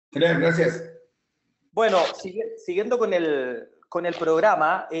Genial, gracias. Bueno, siguiendo con el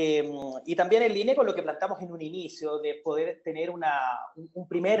programa y también en línea con lo que planteamos en un inicio de poder tener un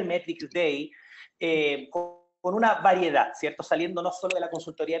primer Metrics Day con una variedad, ¿cierto? Saliendo no solo de la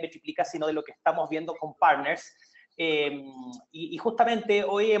consultoría de Metriplica, sino de lo que estamos viendo con partners. Y justamente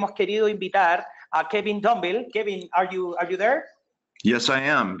hoy hemos querido invitar a Kevin Donville. Kevin, are you there? Yes, I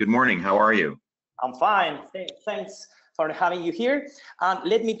am. Good morning. How are you? I'm fine. Thanks for having you here.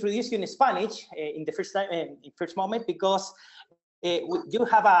 Let me introduce you in Spanish in the first moment, because you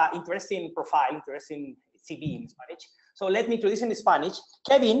have an interesting profile, interesting CV in Spanish. So let me introduce you in Spanish.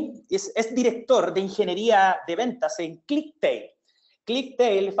 Kevin es director de ingeniería de ventas en Clicktale.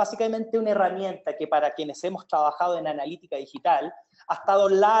 Clicktale es básicamente una herramienta que para quienes hemos trabajado en analítica digital ha estado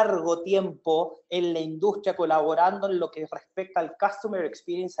largo tiempo en la industria colaborando en lo que respecta al Customer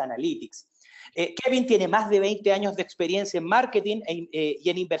Experience Analytics. Kevin tiene más de 20 años de experiencia en marketing y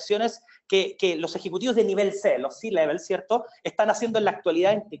en inversiones que los ejecutivos de nivel C, los C-level, ¿cierto?, están haciendo en la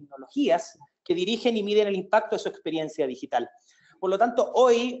actualidad en tecnologías que dirigen y miden el impacto de su experiencia digital. Por lo tanto,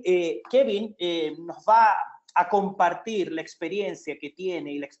 hoy Kevin nos va a compartir la experiencia que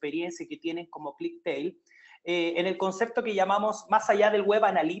tiene y la experiencia que tienen como Clicktale en el concepto que llamamos, más allá del Web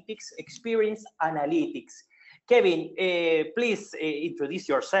Analytics, Experience Analytics. Kevin, please introduce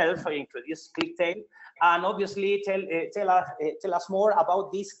yourself, introduce Clicktale, and obviously tell us more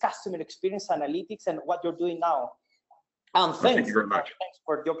about this customer experience analytics and what you're doing now. And thank you very much. Thanks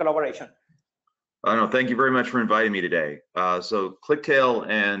for your collaboration. No, thank you very much for inviting me today. So Clicktale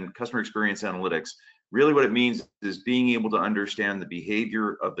and customer experience analytics, really what it means is being able to understand the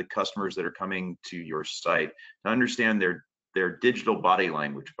behavior of the customers that are coming to your site, to understand their digital body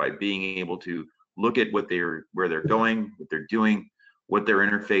language by being able to look at where they're going, what they're doing, what they're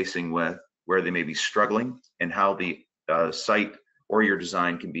interfacing with, where they may be struggling, and how the site or your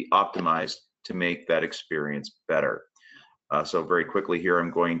design can be optimized to make that experience better. So very quickly here,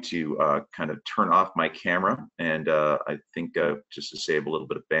 I'm going to kind of turn off my camera, and I think just to save a little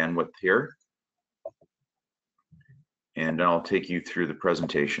bit of bandwidth here. And I'll take you through the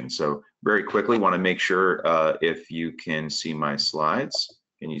presentation. So very quickly, want to make sure if you can see my slides.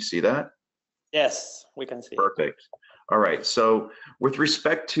 Can you see that? Yes, we can see. Perfect. All right, so with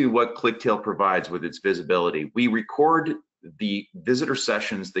respect to what Clicktale provides with its visibility, we record the visitor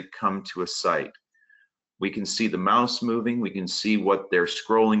sessions that come to a site. We can see the mouse moving, we can see what they're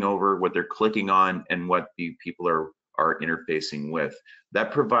scrolling over, what they're clicking on, and what the people are interfacing with.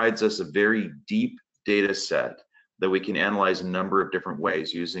 That provides us a very deep data set that we can analyze a number of different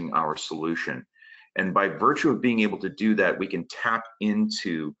ways using our solution. And by virtue of being able to do that, we can tap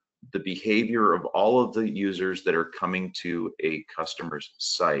into the behavior of all of the users that are coming to a customer's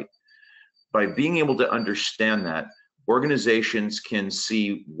site. By being able to understand that, organizations can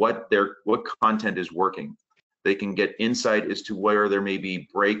see what content is working. They can get insight as to where there may be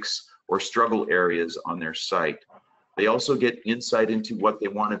breaks or struggle areas on their site. They also get insight into what they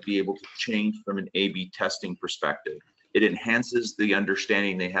want to be able to change from an A/B testing perspective. It enhances the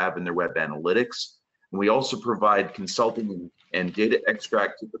understanding they have in their web analytics. And we also provide consulting and data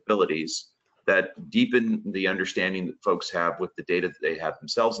extract capabilities that deepen the understanding that folks have with the data that they have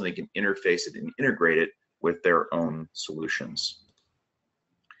themselves, and they can interface it and integrate it with their own solutions.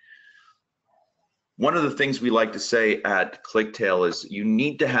 One of the things we like to say at Clicktale is you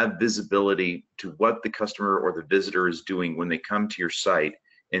need to have visibility to what the customer or the visitor is doing when they come to your site.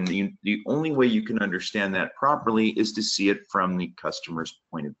 And the only way you can understand that properly is to see it from the customer's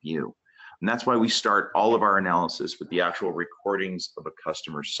point of view. And that's why we start all of our analysis with the actual recordings of a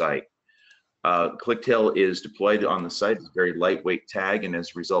customer site. Clicktale is deployed on the site. It's a very lightweight tag, and as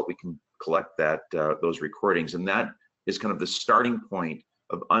a result, we can collect those recordings. And that is kind of the starting point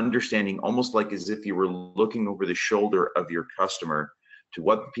of understanding, almost like as if you were looking over the shoulder of your customer to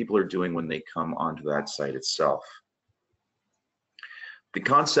what people are doing when they come onto that site itself. The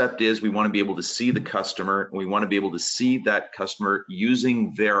concept is we want to be able to see the customer, and we want to be able to see that customer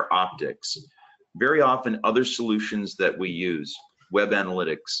using their optics. Very often other solutions that we use, web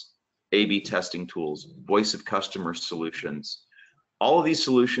analytics, A/B testing tools, voice of customer solutions, all of these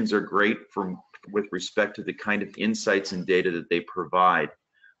solutions are great with respect to the kind of insights and data that they provide,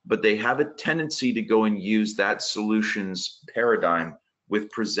 but they have a tendency to go and use that solution's paradigm with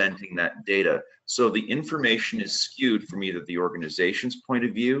presenting that data. So the information is skewed from either the organization's point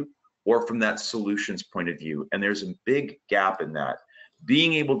of view or from that solution's point of view. And there's a big gap in that.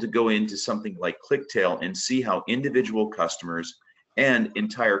 Being able to go into something like Clicktale and see how individual customers and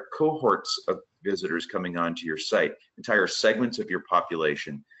entire cohorts of visitors coming onto your site, entire segments of your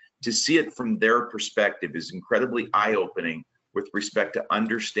population, to see it from their perspective is incredibly eye-opening with respect to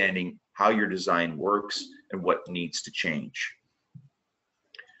understanding how your design works and what needs to change.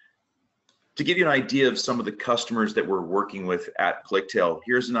 To give you an idea of some of the customers that we're working with at Clicktale,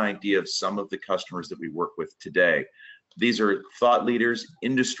 here's an idea of some of the customers that we work with today. These are thought leaders,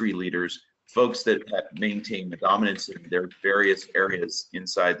 industry leaders, folks that have maintained the dominance in their various areas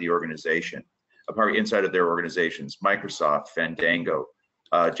inside the organization, inside of their organizations: Microsoft, Fandango,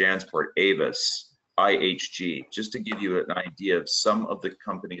 Jansport, Avis, IHG, just to give you an idea of some of the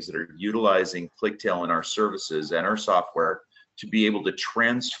companies that are utilizing Clicktale and our services and our software to be able to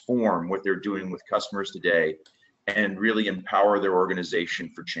transform what they're doing with customers today and really empower their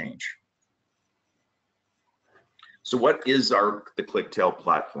organization for change. So what is the Clicktale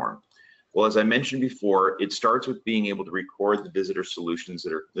platform? Well, as I mentioned before, it starts with being able to record the visitor sessions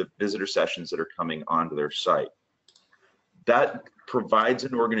that are coming onto their site. That provides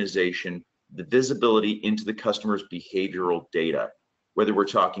an organization the visibility into the customer's behavioral data, whether we're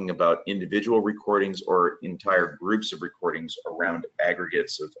talking about individual recordings or entire groups of recordings around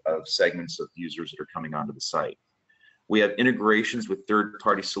aggregates of segments of users that are coming onto the site. We have integrations with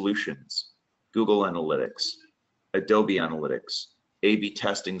third-party solutions, Google Analytics, Adobe Analytics, A/B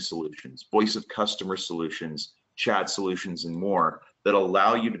testing solutions, voice of customer solutions, chat solutions, and more that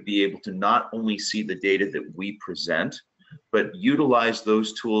allow you to be able to not only see the data that we present, but utilize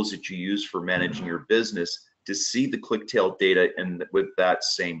those tools that you use for managing your business to see the Clicktale data and with that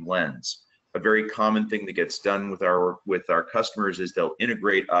same lens. A very common thing that gets done with our customers is they'll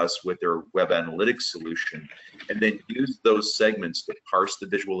integrate us with their web analytics solution and then use those segments to parse the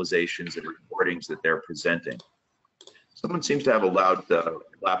visualizations and recordings that they're presenting. Someone seems to have a loud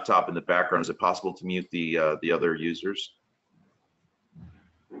laptop in the background. Is it possible to mute the other users?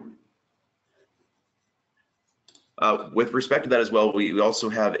 With respect to that as well, we also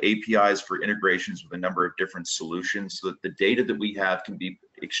have APIs for integrations with a number of different solutions so that the data that we have can be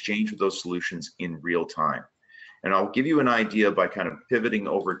exchanged with those solutions in real time. And I'll give you an idea by kind of pivoting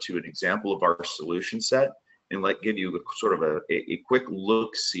over to an example of our solution set and give you a quick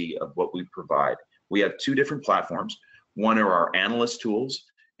look-see of what we provide. We have two different platforms. One are our analyst tools,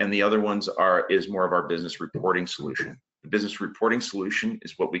 and the other ones is more of our business reporting solution. The business reporting solution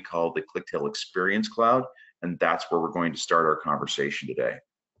is what we call the Clicktale Experience Cloud, and that's where we're going to start our conversation today.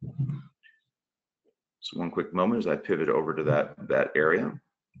 So one quick moment as I pivot over to that area.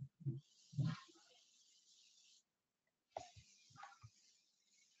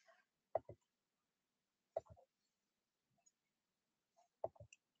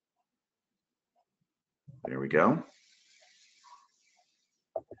 There we go.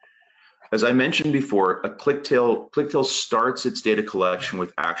 As I mentioned before, Clicktale starts its data collection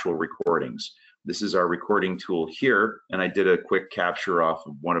with actual recordings. This is our recording tool here, and I did a quick capture off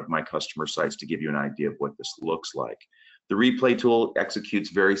of one of my customer sites to give you an idea of what this looks like. The replay tool executes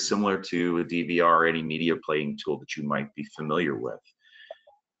very similar to a DVR or any media playing tool that you might be familiar with.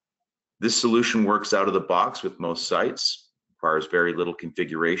 This solution works out of the box with most sites, requires very little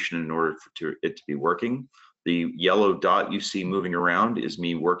configuration in order for it to be working. The yellow dot you see moving around is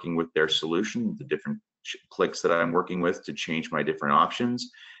me working with their solution, the different clicks that I'm working with to change my different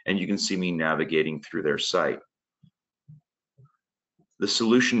options, and you can see me navigating through their site. The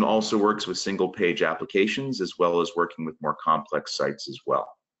solution also works with single page applications as well as working with more complex sites as well.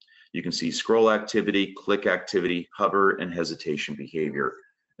 You can see scroll activity, click activity, hover, and hesitation behavior.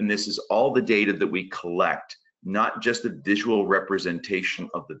 And this is all the data that we collect, not just a visual representation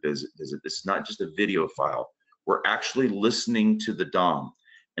of the visit. This is not just a video file. We're actually listening to the DOM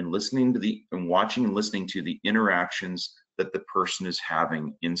and watching and listening to the interactions that the person is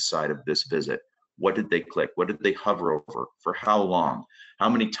having inside of this visit. What did they click? What did they hover over? For how long? How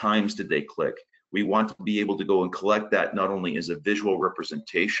many times did they click? We want to be able to go and collect that not only as a visual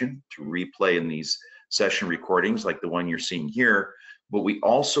representation to replay in these session recordings like the one you're seeing here, but we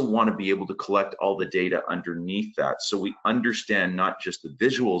also want to be able to collect all the data underneath that so we understand not just the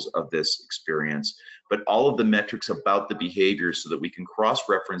visuals of this experience, but all of the metrics about the behavior so that we can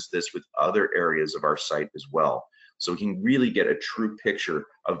cross-reference this with other areas of our site as well. So we can really get a true picture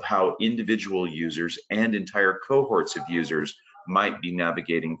of how individual users and entire cohorts of users might be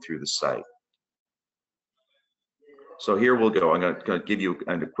navigating through the site. So here we'll go. I'm going to give you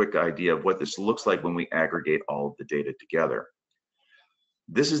a quick idea of what this looks like when we aggregate all of the data together.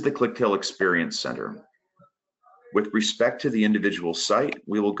 This is the Clicktale Experience Center. With respect to the individual site,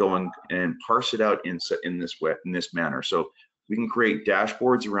 we will go and parse it out in this manner. So we can create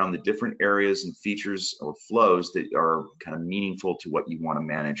dashboards around the different areas and features or flows that are kind of meaningful to what you want to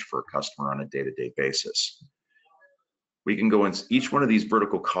manage for a customer on a day-to-day basis. We can go in each one of these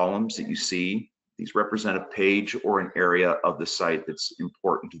vertical columns that you see. These represent a page or an area of the site that's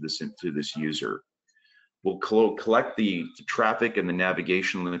important to this user. We'll collect the traffic and the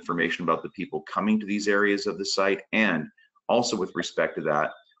navigational information about the people coming to these areas of the site, and also with respect to that,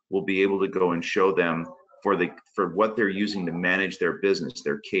 we'll be able to go and show them for what they're using to manage their business,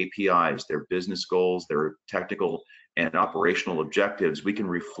 their KPIs, their business goals, their technical and operational objectives. We can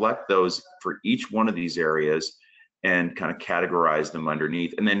reflect those for each one of these areas and kind of categorize them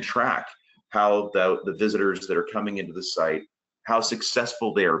underneath, and then track how the visitors that are coming into the site, how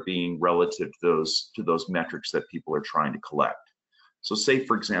successful they are being relative to those metrics that people are trying to collect. So say,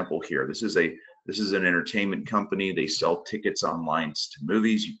 for example, here, this is an entertainment company. They sell tickets online to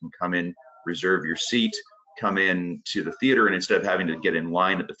movies. You can come in, reserve your seat, come in to the theater, and instead of having to get in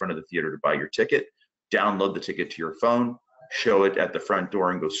line at the front of the theater to buy your ticket, download the ticket to your phone, show it at the front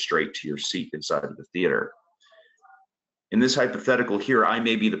door, and go straight to your seat inside of the theater. In this hypothetical here, I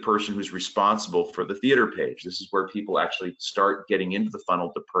may be the person who's responsible for the theater page. This is where people actually start getting into the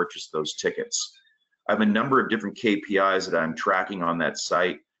funnel to purchase those tickets. I have a number of different KPIs that I'm tracking on that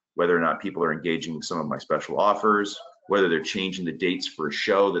site, whether or not people are engaging in some of my special offers, whether they're changing the dates for a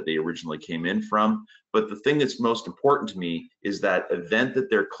show that they originally came in from. But the thing that's most important to me is that event that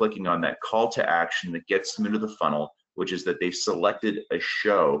they're clicking on, that call to action that gets them into the funnel, which is that they've selected a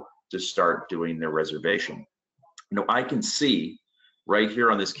show to start doing their reservation. You know, I can see right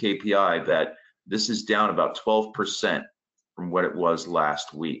here on this KPI that this is down about 12% from what it was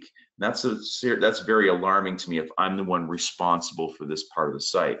last week. That's very alarming to me if I'm the one responsible for this part of the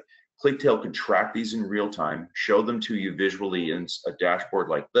site. Clicktale can track these in real time, show them to you visually in a dashboard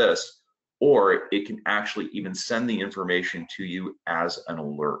like this, or it can actually even send the information to you as an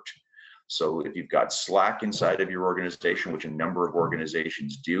alert. So if you've got Slack inside of your organization, which a number of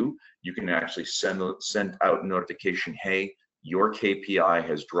organizations do, you can actually send out notification, hey, your KPI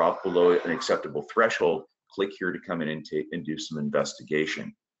has dropped below an acceptable threshold. Click here to come in and do some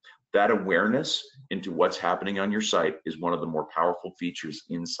investigation. That awareness into what's happening on your site is one of the more powerful features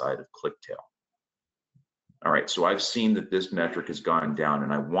inside of Clicktale. All right, so I've seen that this metric has gone down,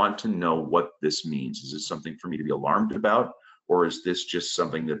 and I want to know what this means. Is this something for me to be alarmed about? Or is this just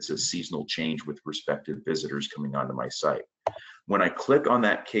something that's a seasonal change with respect to visitors coming onto my site? When I click on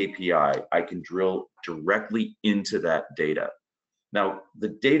that KPI, I can drill directly into that data. Now, the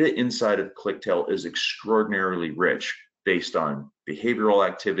data inside of Clicktale is extraordinarily rich based on behavioral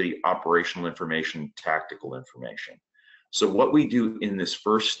activity, operational information, tactical information. So what we do in this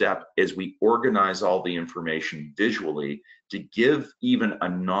first step is we organize all the information visually to give even a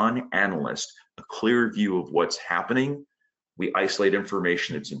non-analyst a clear view of what's happening. We isolate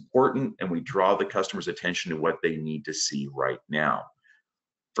information that's important, and we draw the customer's attention to what they need to see right now.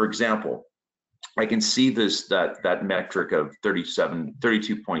 For example, I can see that metric of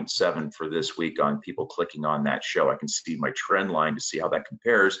 32.7 for this week on people clicking on that show. I can see my trend line to see how that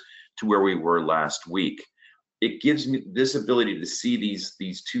compares to where we were last week. It gives me this ability to see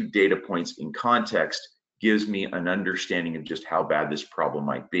these two data points in context, gives me an understanding of just how bad this problem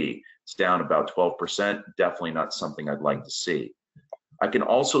might be. It's down about 12%, definitely not something I'd like to see. I can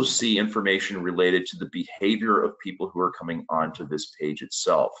also see information related to the behavior of people who are coming onto this page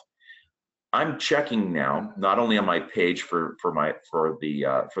itself. I'm checking now, not only on my page for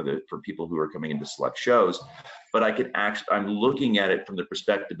people who are coming into select shows, but I'm looking at it from the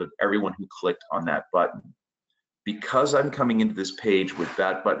perspective of everyone who clicked on that button. Because I'm coming into this page with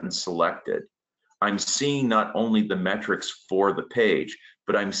that button selected, I'm seeing not only the metrics for the page,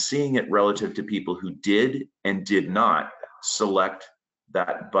 but I'm seeing it relative to people who did and did not select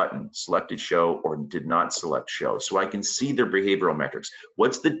that button, selected show or did not select show. So I can see their behavioral metrics.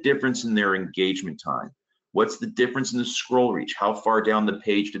 What's the difference in their engagement time? What's the difference in the scroll reach? How far down the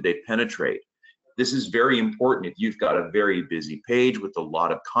page did they penetrate? This is very important if you've got a very busy page with a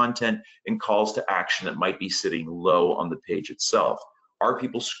lot of content and calls to action that might be sitting low on the page itself. Are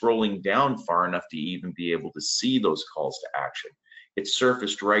people scrolling down far enough to even be able to see those calls to action? It's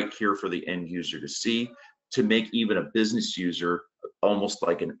surfaced right here for the end user to see, to make even a business user almost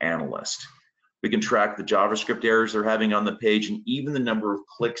like an analyst. We can track the JavaScript errors they're having on the page and even the number of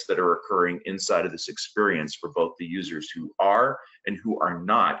clicks that are occurring inside of this experience for both the users who are and who are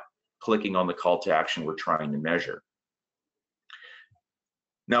not clicking on the call to action we're trying to measure.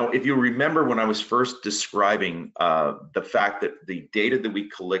 Now, if you remember when I was first describing the fact that the data that we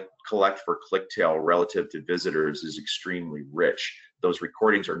collect for Clicktale relative to visitors is extremely rich. Those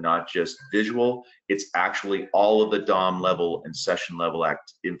recordings are not just visual, it's actually all of the DOM level and session level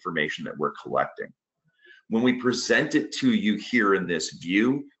information that we're collecting. When we present it to you here in this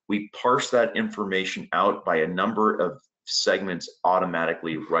view, we parse that information out by a number of segments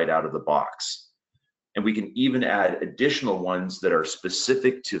automatically right out of the box. And we can even add additional ones that are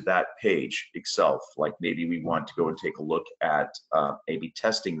specific to that page itself. Like maybe we want to go and take a look at A/B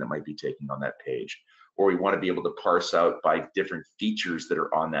testing that might be taking on that page, or we want to be able to parse out by different features that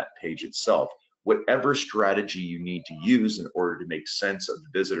are on that page itself. Whatever strategy you need to use in order to make sense of the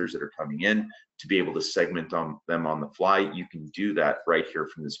visitors that are coming in, to be able to segment them on the fly, you can do that right here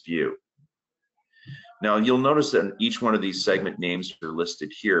from this view. Now you'll notice that each one of these segment names are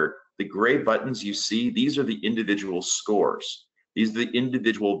listed here. The gray buttons you see, these are the individual scores. These are the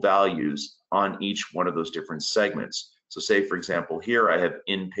individual values on each one of those different segments. So say, for example, here I have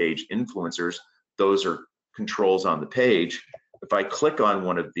in-page influencers. Those are controls on the page. If I click on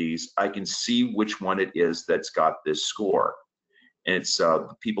one of these, I can see which one it is that's got this score. And it's the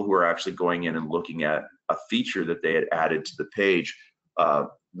people who are actually going in and looking at a feature that they had added to the page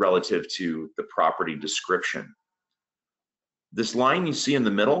relative to the property description. This line you see in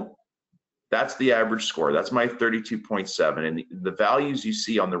the middle, that's the average score. That's my 32.7. And the values you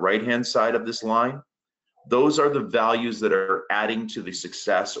see on the right-hand side of this line, those are the values that are adding to the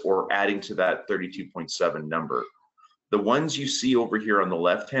success or adding to that 32.7 number. The ones you see over here on the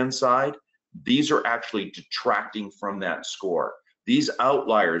left-hand side, these are actually detracting from that score. These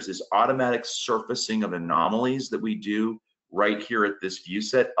outliers, this automatic surfacing of anomalies that we do right here at this view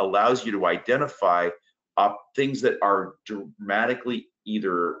set, allows you to identify things that are dramatically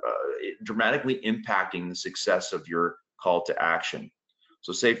impacting the success of your call to action.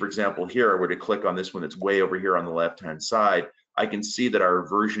 So say, for example, here I were to click on this one that's way over here on the left-hand side, I can see that our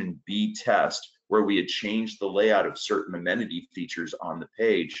version B test, where we had changed the layout of certain amenity features on the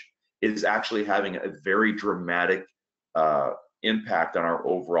page, is actually having a very dramatic impact on our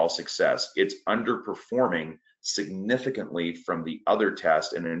overall success. It's underperforming significantly from the other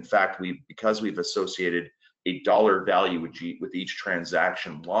test, and in fact, because we've associated a dollar value with each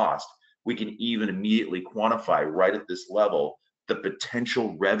transaction lost, we can even immediately quantify right at this level the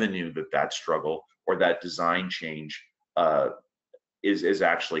potential revenue that struggle or that design change is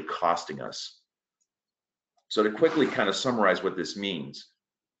actually costing us. So to quickly kind of summarize what this means,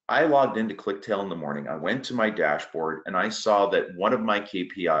 I logged into Clicktale in the morning, I went to my dashboard, and I saw that one of my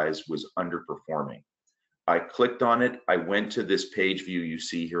KPIs was underperforming. I clicked on it, I went to this page view you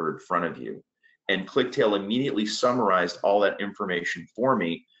see here in front of you, and Clicktale immediately summarized all that information for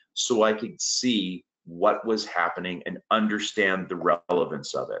me so I could see what was happening and understand the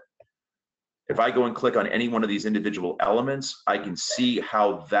relevance of it. If I go and click on any one of these individual elements, I can see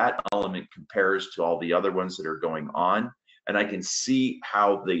how that element compares to all the other ones that are going on, and I can see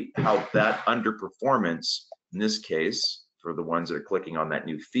how that underperformance, in this case, for the ones that are clicking on that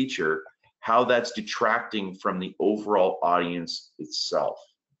new feature, how that's detracting from the overall audience itself.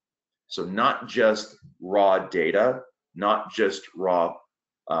 So not just raw data, not just raw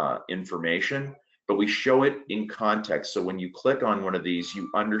information, but we show it in context. So when you click on one of these, you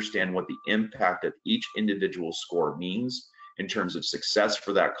understand what the impact of each individual score means in terms of success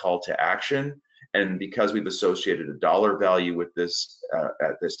for that call to action. And because we've associated a dollar value with this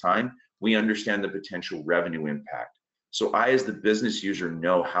at this time, we understand the potential revenue impact. So I, as the business user,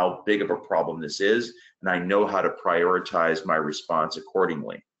 know how big of a problem this is, and I know how to prioritize my response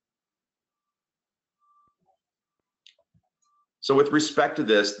accordingly. So with respect to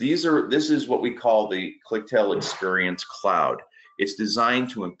this, this is what we call the Clicktale Experience Cloud. It's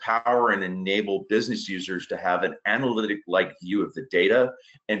designed to empower and enable business users to have an analytic-like view of the data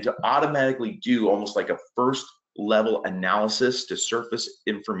and to automatically do almost like a first-level analysis to surface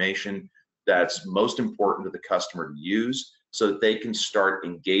information that's most important to the customer to use so that they can start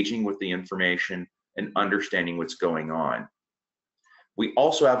engaging with the information and understanding what's going on. We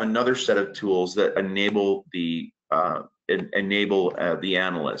also have another set of tools that enable the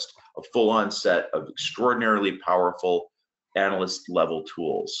analyst, a full-on set of extraordinarily powerful analyst level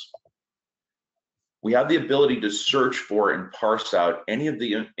tools. We have the ability to search for and parse out any of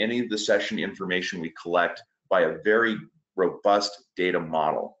the session information we collect by a very robust data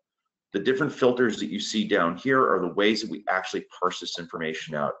model. The different filters that you see down here are the ways that we actually parse this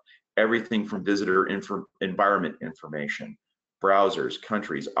information out. Everything from visitor environment information, browsers,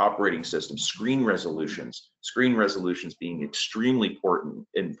 countries, operating systems, screen resolutions being extremely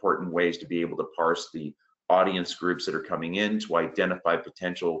important ways to be able to parse the audience groups that are coming in to identify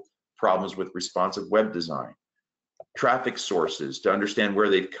potential problems with responsive web design, traffic sources to understand where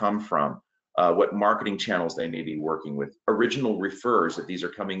they've come from, what marketing channels they may be working with, original refers, if these are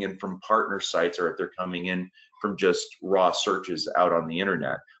coming in from partner sites or if they're coming in from just raw searches out on the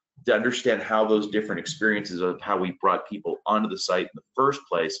internet, to understand how those different experiences of how we brought people onto the site in the first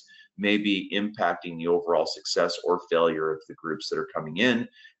place may be impacting the overall success or failure of the groups that are coming in,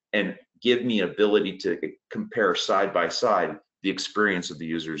 and give me ability to compare side by side the experience of the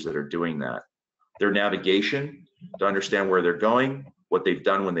users that are doing that. Their navigation, to understand where they're going, what they've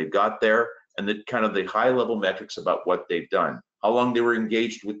done when they've got there, and the kind of the high level metrics about what they've done, how long they were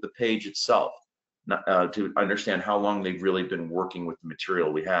engaged with the page itself, to understand how long they've really been working with the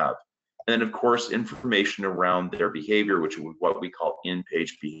material we have. And then of course, information around their behavior, which is what we call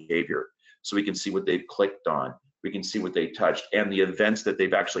in-page behavior. So we can see what they've clicked on, we can see what they touched, and the events that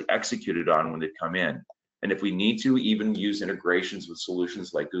they've actually executed on when they come in. And if we need to, even use integrations with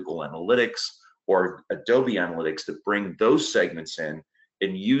solutions like Google Analytics or Adobe Analytics to bring those segments in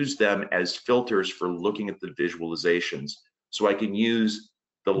and use them as filters for looking at the visualizations. So I can use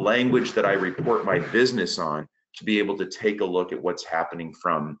the language that I report my business on to be able to take a look at what's happening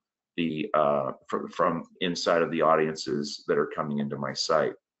from the from inside of the audiences that are coming into my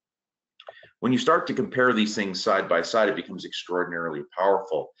site. When you start to compare these things side by side, it becomes extraordinarily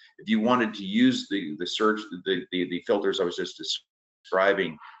powerful. If you wanted to use the search, the filters I was just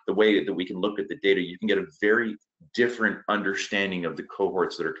describing, the way that we can look at the data, you can get a very different understanding of the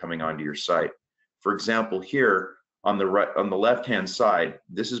cohorts that are coming onto your site. For example, here on the left-hand side,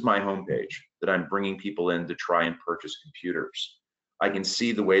 this is my homepage that I'm bringing people in to try and purchase computers. I can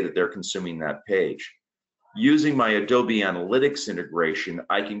see the way that they're consuming that page. Using my Adobe Analytics integration,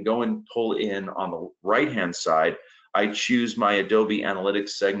 I can go and pull in on the right-hand side. I choose my Adobe Analytics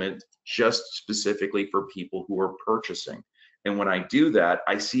segment just specifically for people who are purchasing. And when I do that,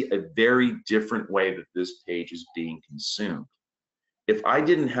 I see a very different way that this page is being consumed. If I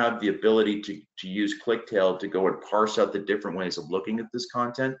didn't have the ability to use Clicktale to go and parse out the different ways of looking at this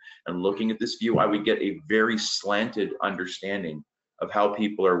content and looking at this view, I would get a very slanted understanding of how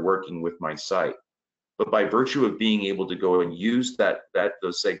people are working with my site. But by virtue of being able to go and use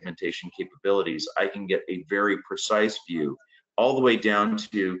those segmentation capabilities, I can get a very precise view all the way down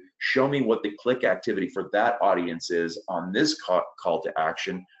to show me what the click activity for that audience is on this call to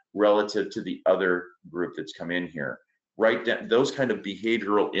action relative to the other group that's come in here. Right down, those kind of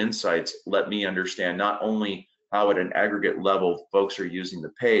behavioral insights let me understand not only how at an aggregate level folks are using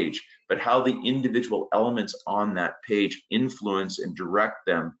the page, but how the individual elements on that page influence and direct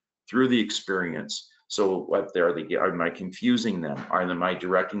them through the experience. So what am I confusing them? Am I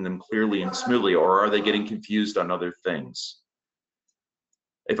directing them clearly and smoothly, or are they getting confused on other things?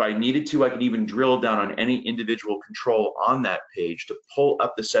 If I needed to, I could even drill down on any individual control on that page to pull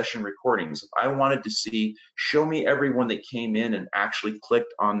up the session recordings. If I wanted to see, show me everyone that came in and actually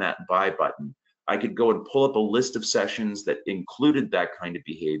clicked on that buy button, I could go and pull up a list of sessions that included that kind of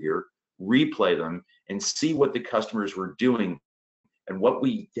behavior, replay them, and see what the customers were doing and what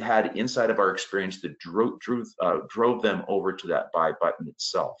we had inside of our experience that drove them over to that buy button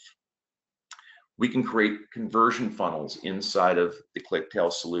itself. We can create conversion funnels inside of the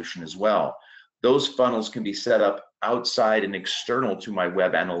Clicktale solution as well. Those funnels can be set up outside and external to my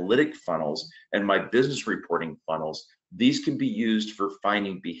web analytic funnels and my business reporting funnels. These can be used for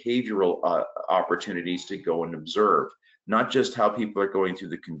finding behavioral opportunities to go and observe, not just how people are going through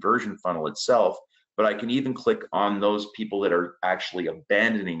the conversion funnel itself, but I can even click on those people that are actually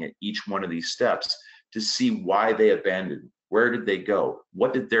abandoning at each one of these steps to see why they abandoned. Where did they go?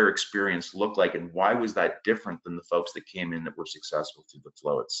 What did their experience look like? And why was that different than the folks that came in that were successful through the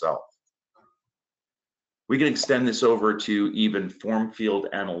flow itself? We can extend this over to even form field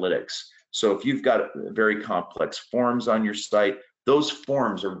analytics. So if you've got very complex forms on your site, those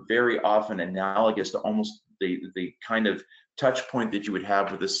forms are very often analogous to almost the kind of touch point that you would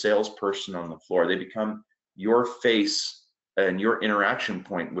have with a salesperson on the floor. They become your face and your interaction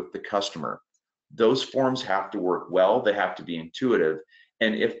point with the customer. Those forms have to work well, they have to be intuitive.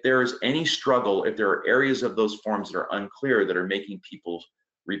 And if there's any struggle, if there are areas of those forms that are unclear, that are making people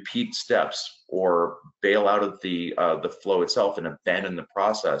repeat steps or bail out of the flow itself and abandon the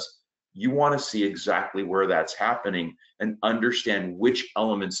process, you want to see exactly where that's happening and understand which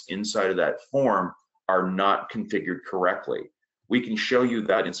elements inside of that form are not configured correctly. We can show you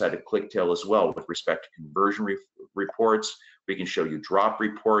that inside of Clicktale as well with respect to conversion reports. We can show you drop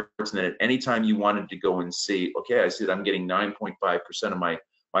reports, and then at any time you wanted to go and see, okay, I see that I'm getting 9.5% of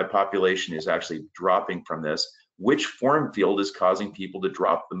my population is actually dropping from this. Which form field is causing people to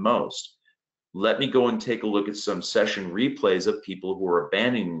drop the most? Let me go and take a look at some session replays of people who are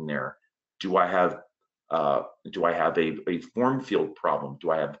abandoning there. Do I have a form field problem?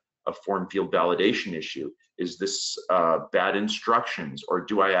 Do I have a form field validation issue? Is this bad instructions, or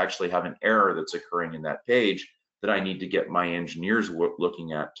do I actually have an error that's occurring in that page that I need to get my engineers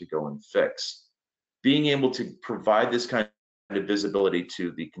looking at to go and fix? Being able to provide this kind of visibility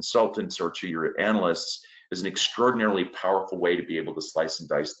to the consultants or to your analysts is an extraordinarily powerful way to be able to slice and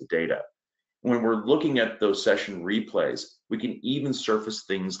dice the data. When we're looking at those session replays, we can even surface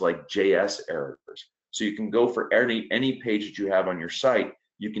things like JS errors. So you can go for any page that you have on your site,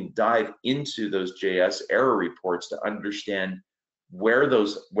 you can dive into those JS error reports to understand where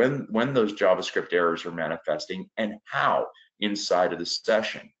those, when those JavaScript errors are manifesting and how inside of the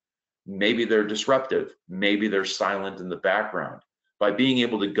session. Maybe they're disruptive, maybe they're silent in the background. By being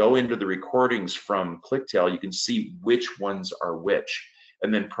able to go into the recordings from Clicktale, you can see which ones are which,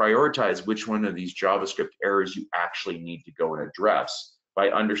 and then prioritize which one of these JavaScript errors you actually need to go and address by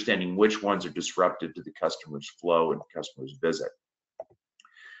understanding which ones are disruptive to the customer's flow and customer's visit.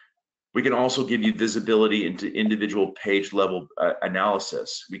 We can also give you visibility into individual page level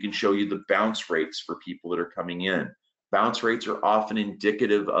analysis. We can show you the bounce rates for people that are coming in. Bounce rates are often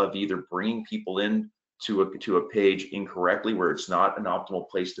indicative of either bringing people in to a page incorrectly where it's not an optimal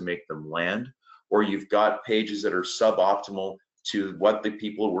place to make them land, or you've got pages that are suboptimal to what the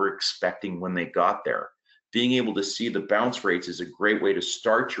people were expecting when they got there. Being able to see the bounce rates is a great way to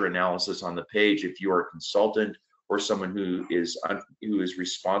start your analysis on the page if you are a consultant or someone who is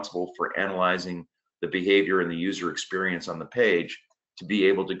responsible for analyzing the behavior and the user experience on the page, to be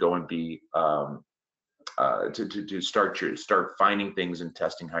able to go and be to start finding things and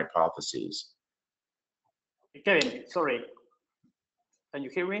testing hypotheses. Kevin, sorry, can you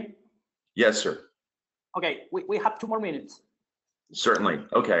hear me? Yes, sir. Okay, we have 2 more minutes. Certainly.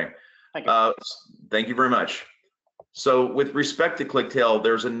 Okay. Thank you. Thank you very much. So with respect to Clicktale,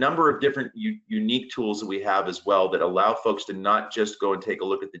 there's a number of different unique tools that we have as well that allow folks to not just go and take a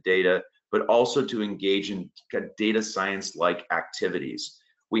look at the data, but also to engage in data science-like activities.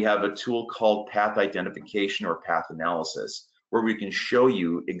 We have a tool called path identification or path analysis, where we can show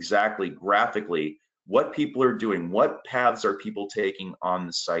you exactly graphically what people are doing, what paths are people taking on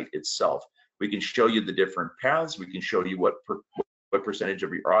the site itself. We can show you the different paths. We can show you what percentage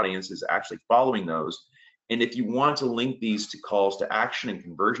of your audience is actually following those. And if you want to link these to calls to action and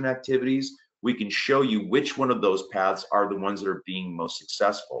conversion activities, we can show you which one of those paths are the ones that are being most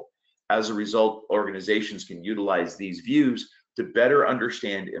successful. As a result, organizations can utilize these views to better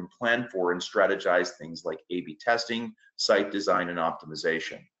understand and plan for and strategize things like A/B testing, site design, and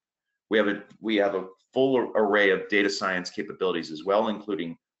optimization. We have a full array of data science capabilities as well,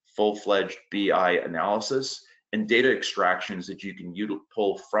 including full-fledged BI analysis and data extractions that you can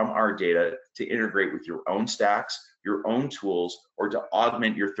pull from our data to integrate with your own stacks, your own tools, or to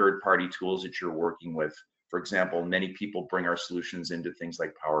augment your third-party tools that you're working with. For example, many people bring our solutions into things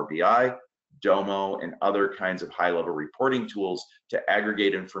like Power BI, Domo, and other kinds of high-level reporting tools to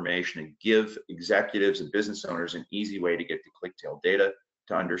aggregate information and give executives and business owners an easy way to get to Clicktale data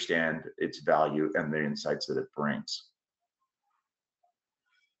to understand its value and the insights that it brings.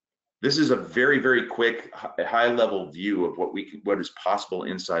 This is a very, very quick, high-level view of what is possible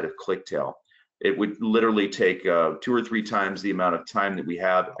inside of Clicktale. It would literally take 2 or 3 times the amount of time that we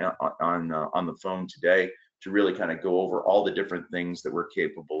have on the phone today to really kind of go over all the different things that we're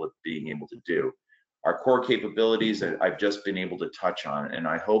capable of being able to do. Our core capabilities that I've just been able to touch on, and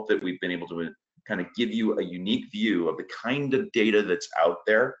I hope that we've been able to kind of give you a unique view of the kind of data that's out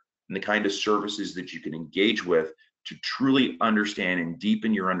there and the kind of services that you can engage with to truly understand and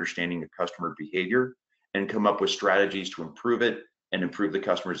deepen your understanding of customer behavior and come up with strategies to improve it and improve the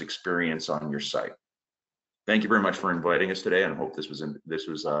customer's experience on your site. Thank you very much for inviting us today, and I hope this was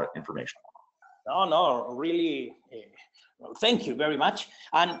informational. No, really, thank you very much.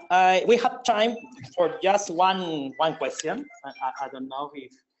 And we have time for just one question. I don't know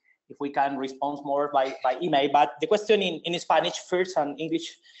if we can respond more by email, but the question in Spanish first and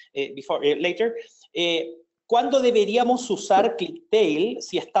English later. ¿Cuándo deberíamos usar Clicktale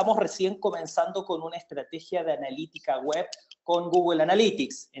si estamos recién comenzando con una estrategia de analítica web con Google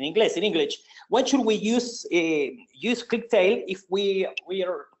Analytics? In English. When should we use Clicktale if we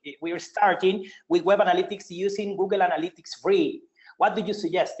are starting with web analytics using Google Analytics free? What do you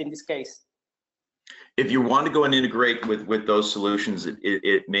suggest in this case? If you want to go and integrate with those solutions,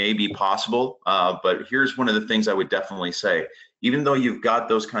 it may be possible, but here's one of the things I would definitely say. Even though you've got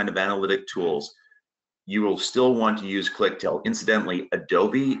those kind of analytic tools, you will still want to use Clicktale. Incidentally,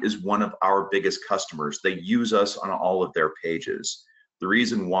 Adobe is one of our biggest customers. They use us on all of their pages. The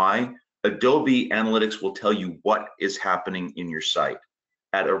reason why, Adobe Analytics will tell you what is happening in your site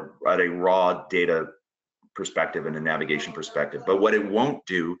at a raw data perspective and a navigation perspective. But what it won't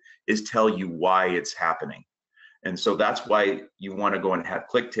do is tell you why it's happening. And so that's why you want to go and have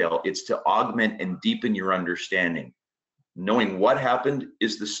Clicktale. It's to augment and deepen your understanding. Knowing what happened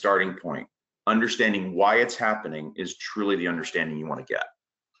is the starting point. Understanding why it's happening is truly the understanding you want to get.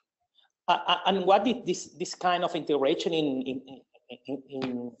 And what is this kind of integration in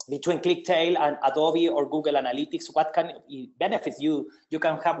between Clicktale and Adobe or Google Analytics? What kind of benefits you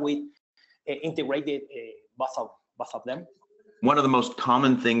can have with integrated both of them? One of the most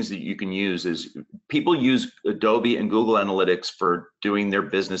common things that you can use is people use Adobe and Google Analytics for doing their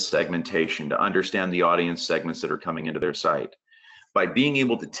business segmentation to understand the audience segments that are coming into their site. By being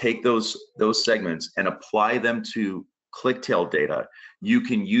able to take those segments and apply them to Clicktale data, you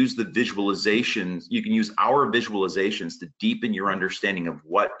can use the visualizations, you can use our visualizations to deepen your understanding of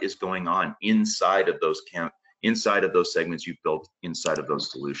what is going on inside of those segments you've built inside of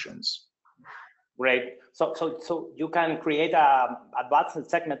those solutions. Great. So you can create a advanced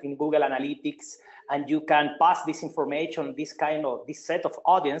segment in Google Analytics, and you can pass this information, this set of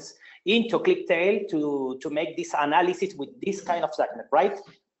audience into Clicktale to make this analysis with this kind of segment, right?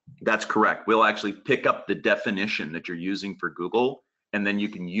 That's correct. We'll actually pick up the definition that you're using for Google, and then you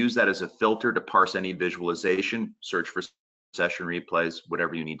can use that as a filter to parse any visualization, search for session replays,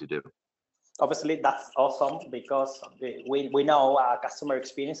 whatever you need to do. Obviously, that's awesome, because we know customer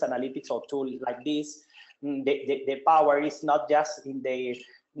experience analytics or tool like this, the power is not just in the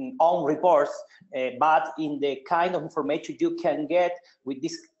own reports, but in the kind of information you can get with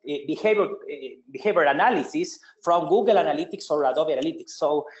this behavior analysis from Google Analytics or Adobe Analytics.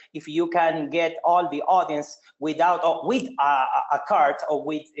 So if you can get all the audience without or with a card or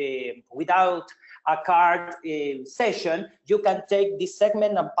without a card session, you can take this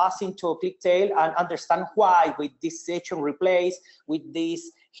segment and pass into Clicktale and understand why with this session replays, with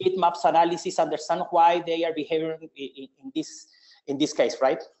this heat maps analysis, understand why they are behaving in this case,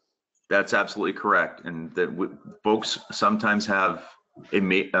 right? That's absolutely correct. And that folks sometimes have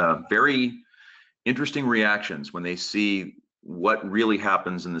very interesting reactions when they see what really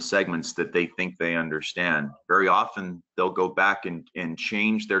happens in the segments that they think they understand. Very often they'll go back and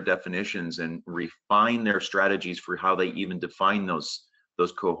change their definitions and refine their strategies for how they even define those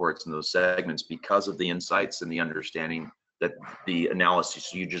cohorts and those segments because of the insights and the understanding that the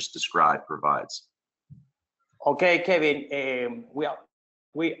analysis you just described provides. Okay, Kevin,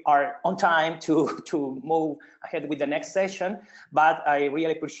 we are on time to move ahead with the next session, but I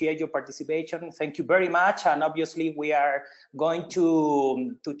really appreciate your participation. Thank you very much. And obviously we are going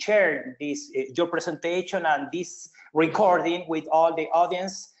to share this your presentation and this recording with all the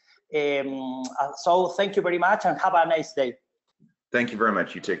audience. So thank you very much and have a nice day. Thank you very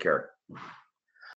much. You take care.